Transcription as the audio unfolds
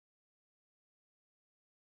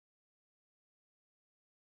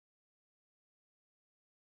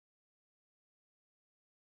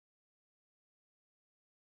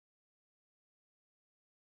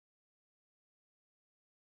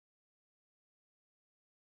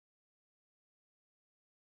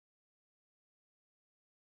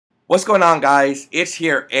What's going on, guys? It's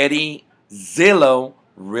here, Eddie, Zillow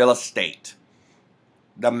Real Estate.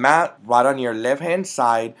 The map right on your left hand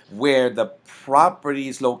side where the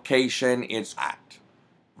property's location is at.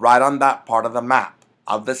 Right on that part of the map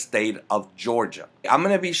of the state of Georgia. I'm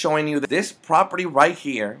going to be showing you that this property right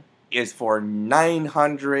here is for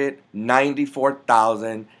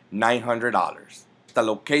 $994,900. The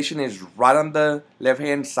location is right on the left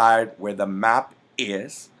hand side where the map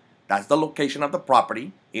is. That's the location of the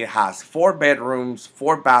property. It has 4 bedrooms,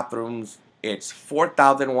 4 bathrooms. It's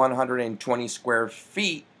 4,120 square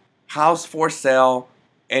feet. House for sale,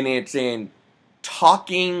 and it's in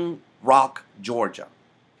Talking Rock, Georgia.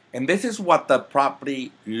 And this is what the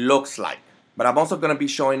property looks like. But I'm also going to be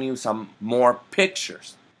showing you some more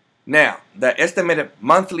pictures. Now, the estimated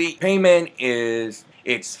monthly payment is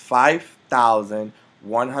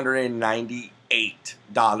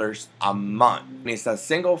 $5,198 a month. It's a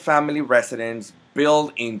single family residence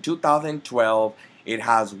built in 2012. It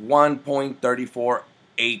has 1.34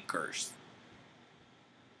 acres.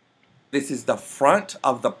 This is the front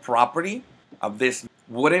of the property of this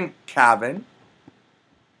wooden cabin.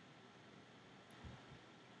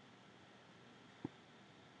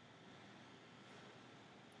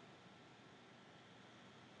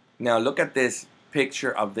 Now look at this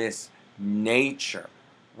picture of this nature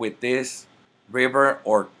with this river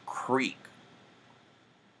or creek.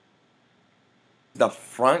 The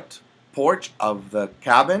front porch of the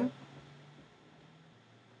cabin.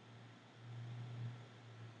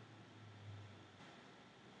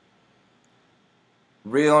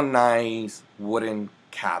 Real nice wooden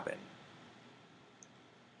cabin.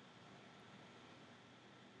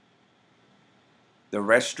 The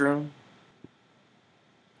restroom,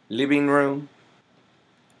 living room,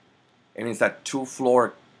 and it's a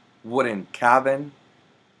 2-floor wooden cabin.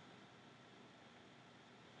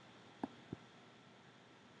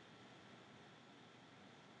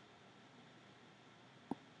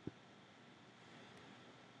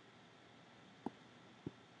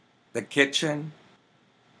 The kitchen.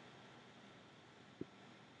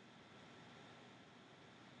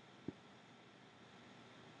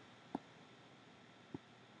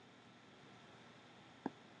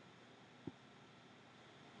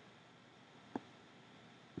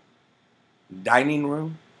 Dining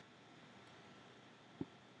room.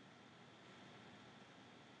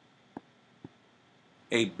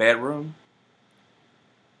 A bedroom.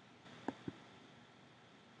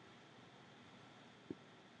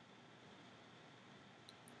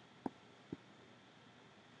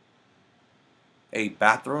 A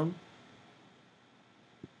bathroom.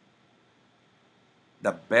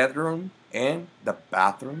 The bedroom and the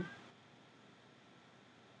bathroom.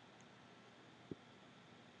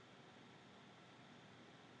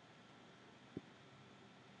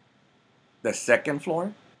 The second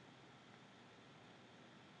floor.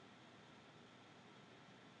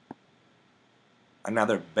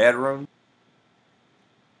 Another bedroom.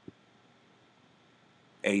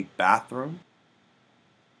 A bathroom.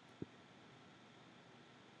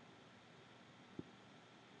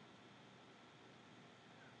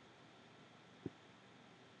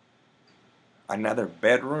 Another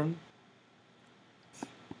bedroom.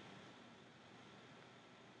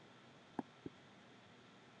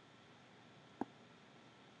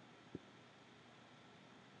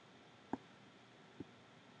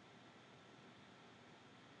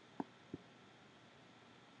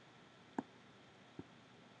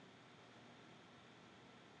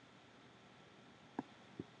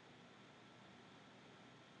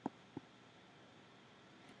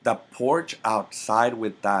 The porch outside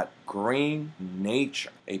with that green nature,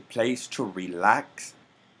 a place to relax.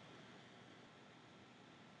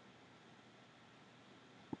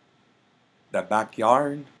 The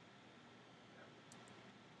backyard.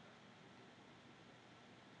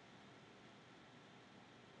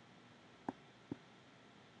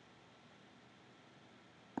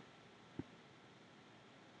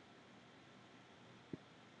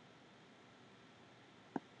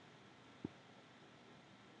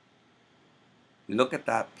 Look at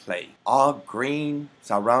that place. All green,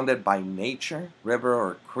 surrounded by nature, river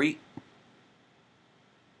or creek.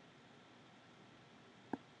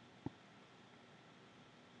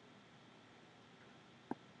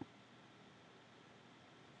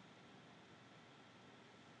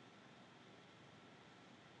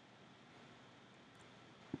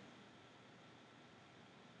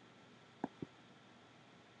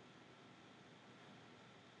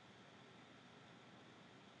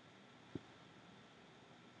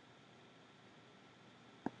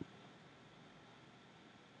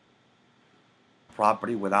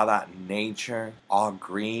 Property without that nature, all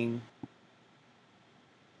green.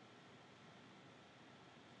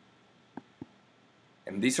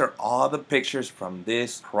 And these are all the pictures from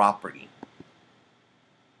this property.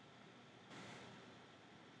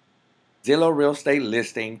 Zillow Real Estate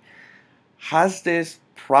Listing has this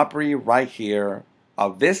property right here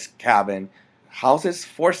of this cabin. Houses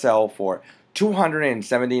for sale for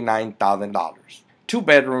 $279,000. 2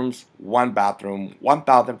 bedrooms, 1 bathroom,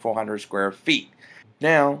 1,400 square feet.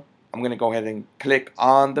 Now, I'm going to go ahead and click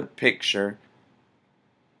on the picture.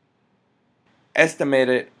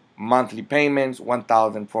 Estimated monthly payments,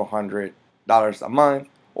 $1,400 a month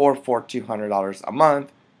or $1,400 a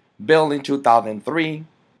month. Built in 2003.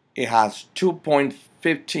 It has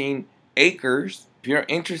 2.15 acres. If you're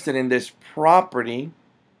interested in this property,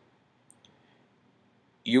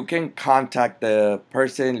 you can contact the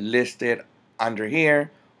person listed under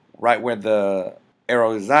here, right where the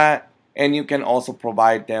arrow is at, and you can also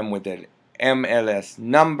provide them with an MLS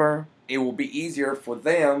number. It will be easier for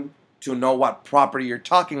them to know what property you're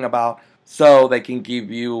talking about, so they can give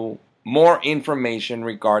you more information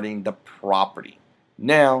regarding the property.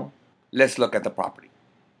 Now, let's look at the property.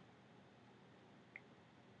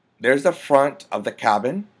 There's the front of the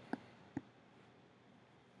cabin.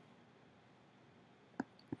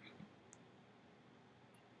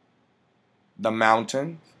 The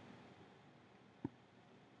mountain.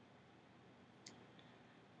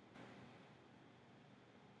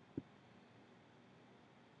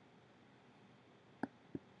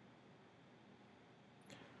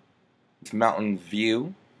 It's mountain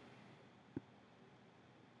view.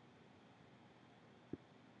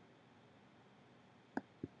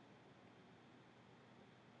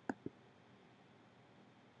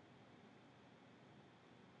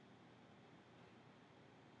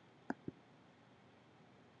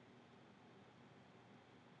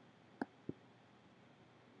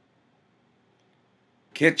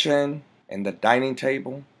 Kitchen and the dining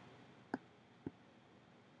table.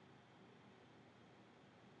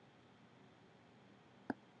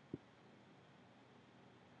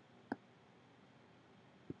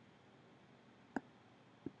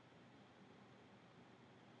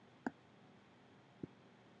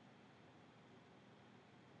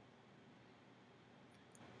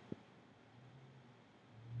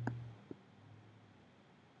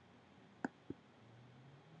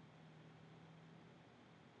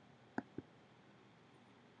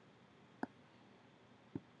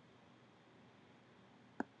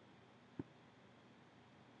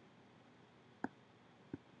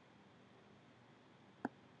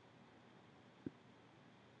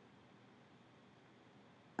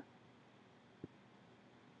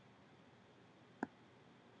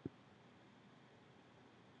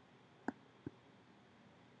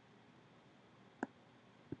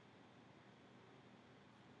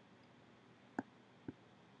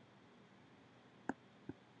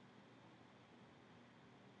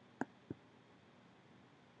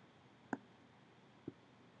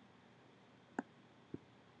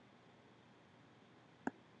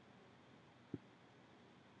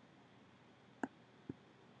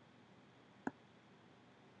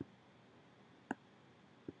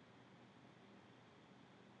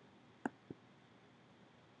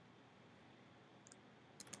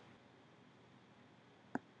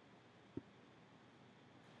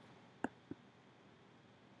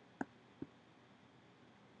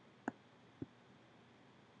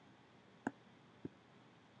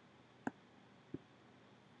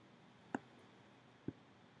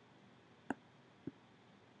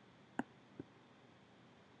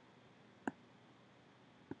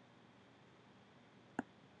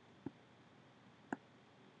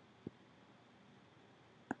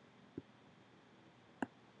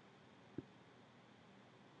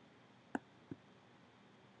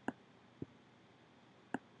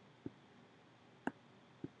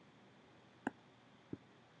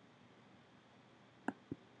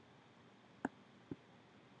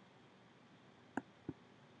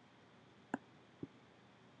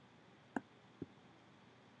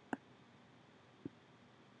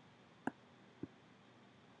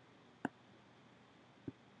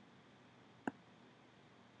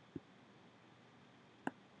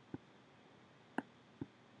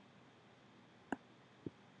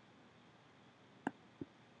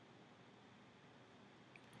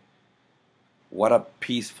 What a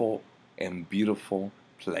peaceful and beautiful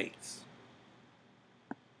place.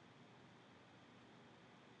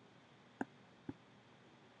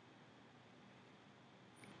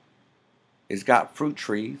 It's got fruit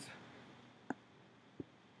trees.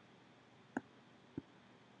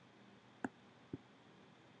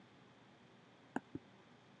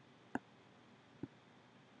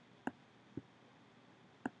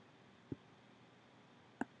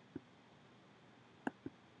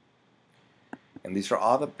 And these are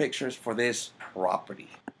all the pictures for this property.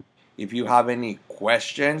 If you have any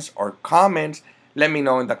questions or comments, let me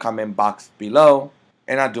know in the comment box below,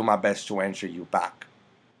 and I'll do my best to answer you back.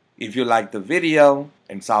 If you liked the video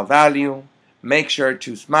and saw value, make sure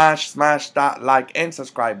to smash that like and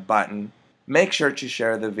subscribe button. Make sure to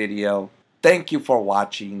share the video. Thank you for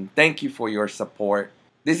watching. Thank you for your support.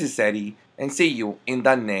 This is Eddie, and see you in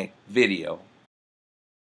the next video.